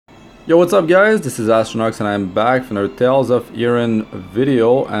Yo, what's up guys? This is Astranox and I'm back for another Tales of Erin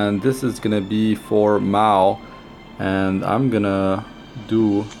video, and this is gonna be for Mao, and I'm gonna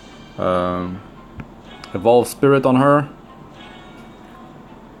do Evolve Spirit on her.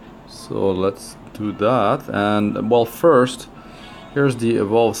 So let's do that. And well, first, here's the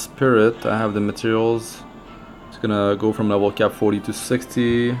Evolve Spirit. I have the materials. It's gonna go from level cap 40 to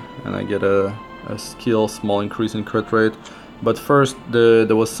 60, and I get a skill, small increase in crit rate. But first,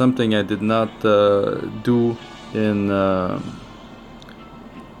 there was something I did not do in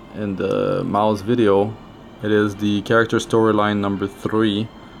the Mao's video. It is the character storyline number 3.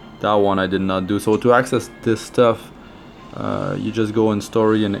 That one I did not do. So to access this stuff, you just go in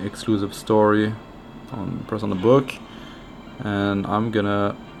story and exclusive story, press on the book, and I'm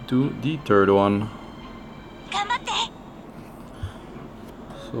gonna do the third one.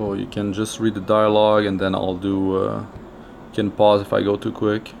 So you can just read the dialogue, and then I'll do. You can pause if I go too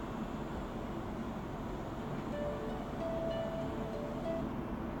quick.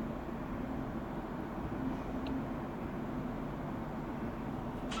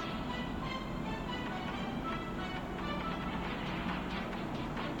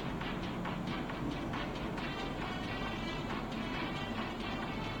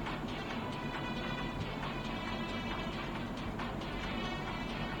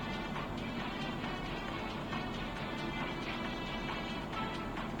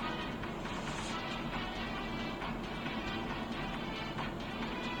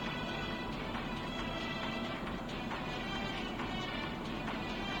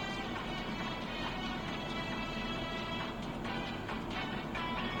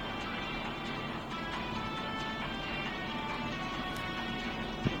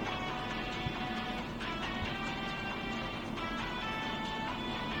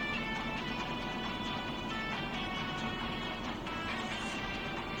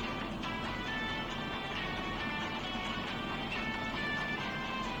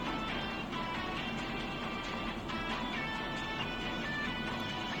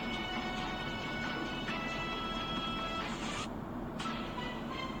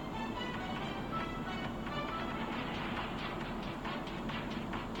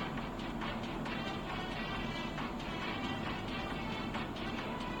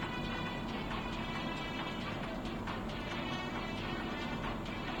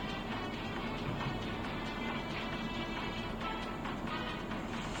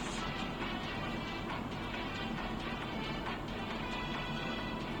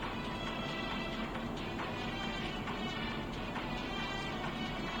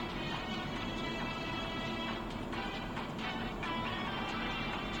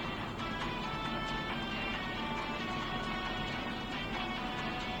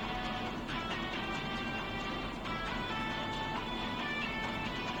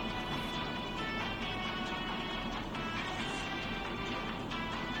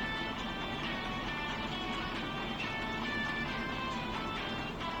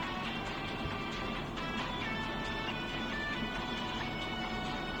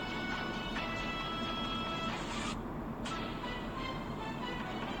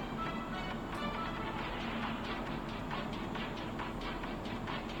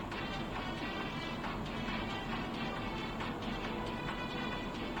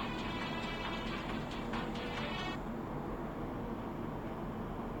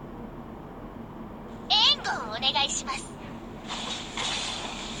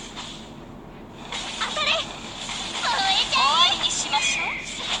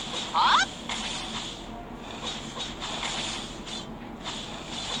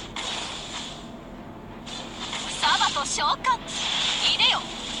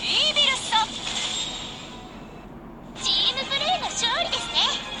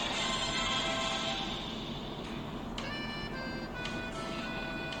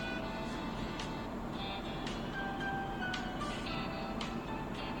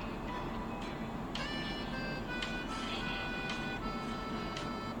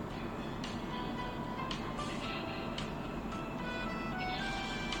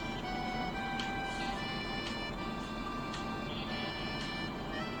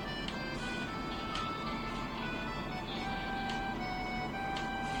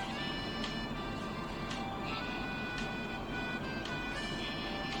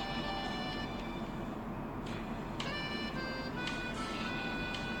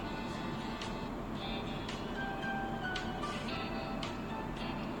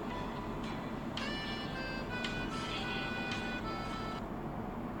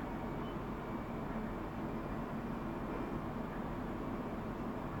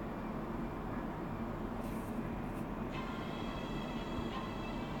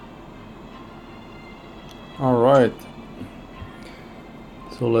 Alright.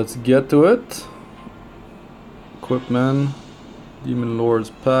 So let's get to it. Equipment. Demon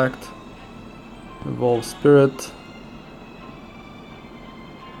Lord's Pact. Evolve Spirit.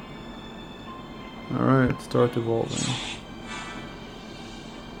 Alright, start evolving.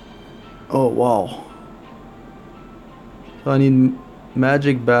 Oh wow. So I need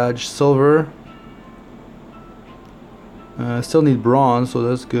magic badge silver. I still need bronze, so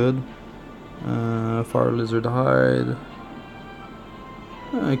that's good. Fire lizard hide.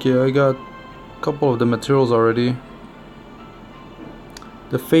 Okay, I got a couple of the materials already.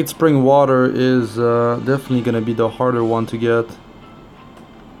 The Fate Spring water is definitely gonna be the harder one to get.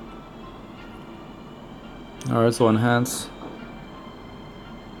 Alright, so enhance.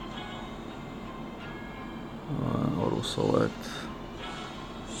 Auto select.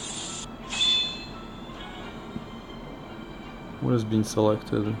 What is being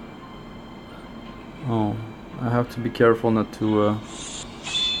selected? Oh, I have to be careful not to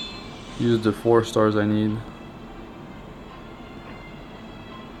use the 4 stars I need.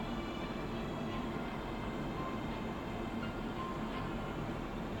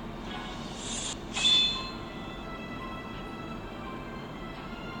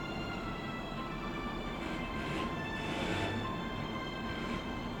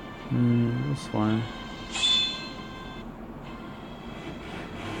 That's fine.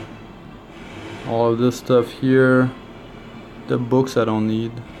 All of this stuff here, the books I don't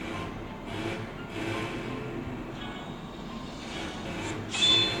need.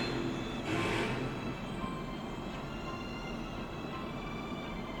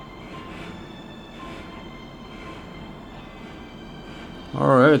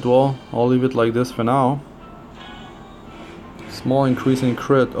 Alright, well, I'll leave it like this for now. Small increase in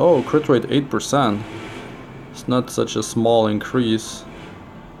crit. Oh, crit rate 8%. It's not such a small increase.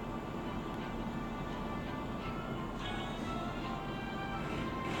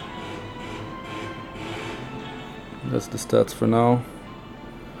 That's the stats for now.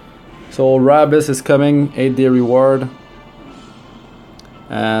 So Rabis is coming, 8-day reward.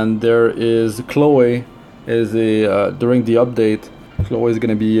 And there is Chloe is a during the update. Chloe is going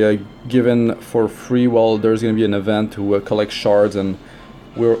to be given for free. Well, there's going to be an event to collect shards, and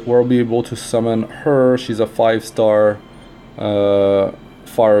we'll be able to summon her. She's a 5-star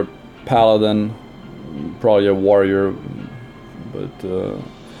fire paladin, probably a warrior, but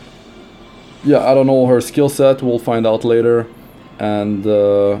yeah, I don't know her skill set. We'll find out later. And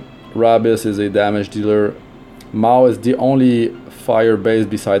Rabis is a damage dealer. Mao is the only fire base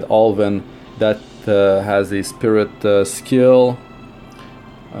beside Alven that has a spirit skill.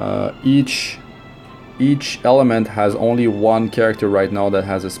 Each element has only one character right now that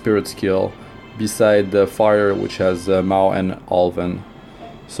has a spirit skill, beside the fire, which has Mao and Alven.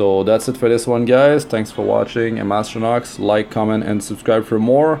 So that's it for this one, guys. Thanks for watching. I'm Astranox. Like, comment, and subscribe for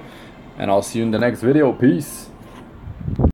more. And I'll see you in the next video. Peace.